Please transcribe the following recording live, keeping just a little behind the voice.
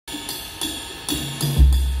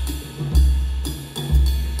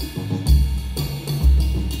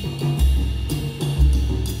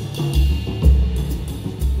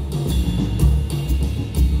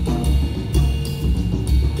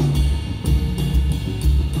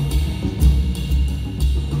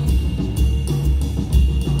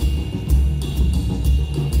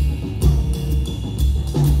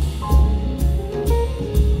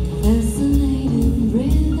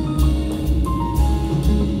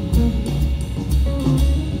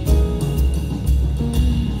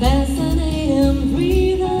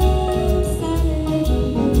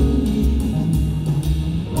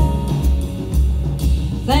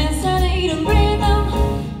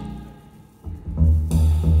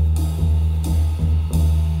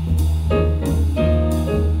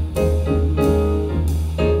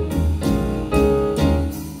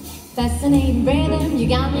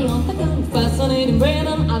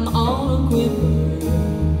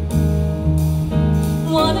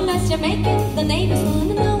you're making, the neighbors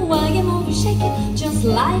wanna know why you're moving, shaking, just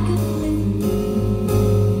like a flame.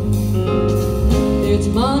 Each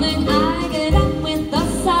morning I get up with the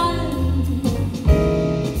sun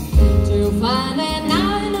to find that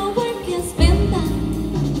now no work has been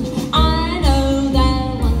done. I know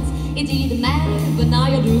that once it didn't matter, but now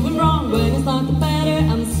you're doing wrong when it's not the better.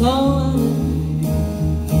 I'm so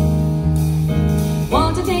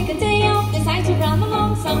want to take a day off, decide to run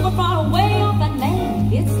along somewhere far away off that lake.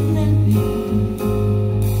 It's never.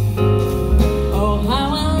 Oh,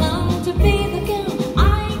 how I long to be the girl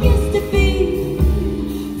I used to be.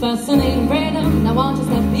 Fascinating rhythm, I want to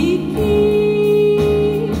stop beat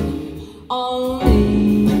only.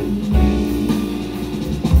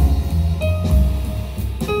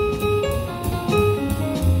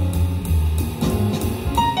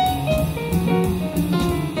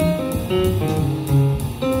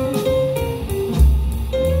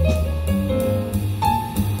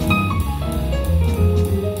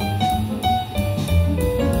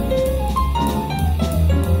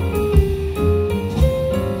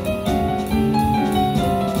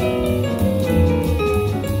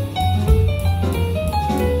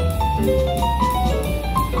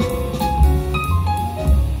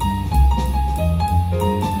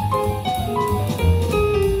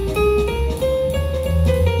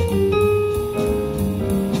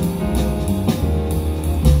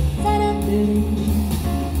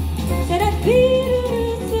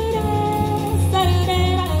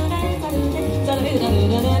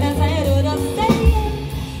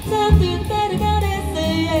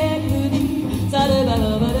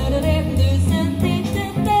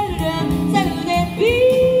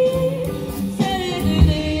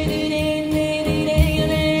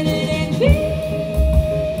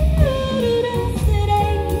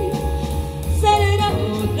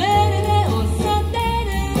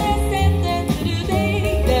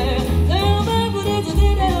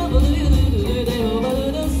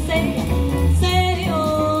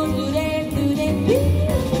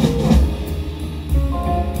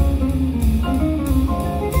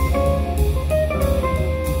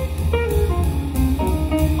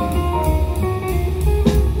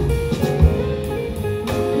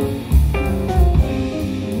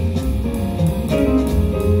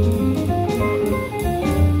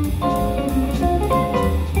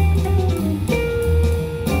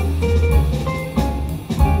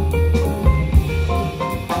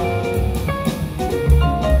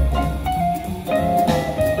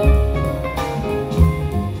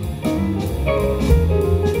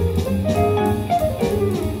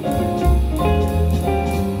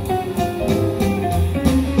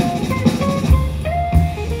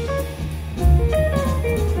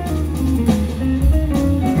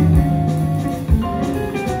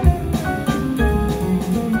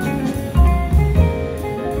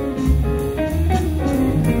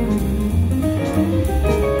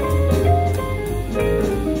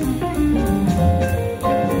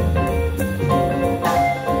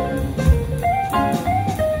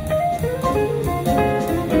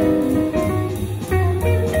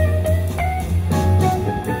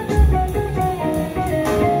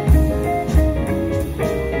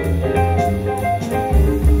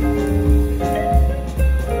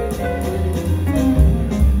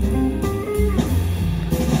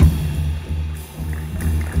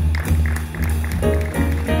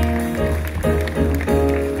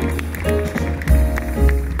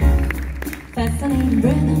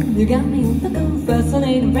 You got me on the go,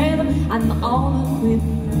 fascinating rhythm, I'm all equipped.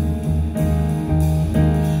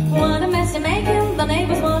 What a mess you're making, the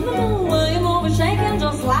neighbors want to know why you're moving, shaking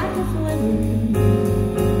just like a flame.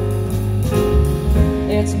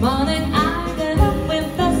 It's morning, I get up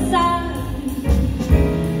with the sun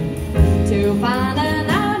to find out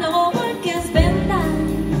now no work has been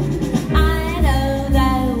done. I know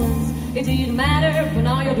that once it didn't matter, but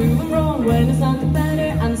now you're doing wrong when it's not the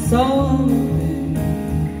better. I'm so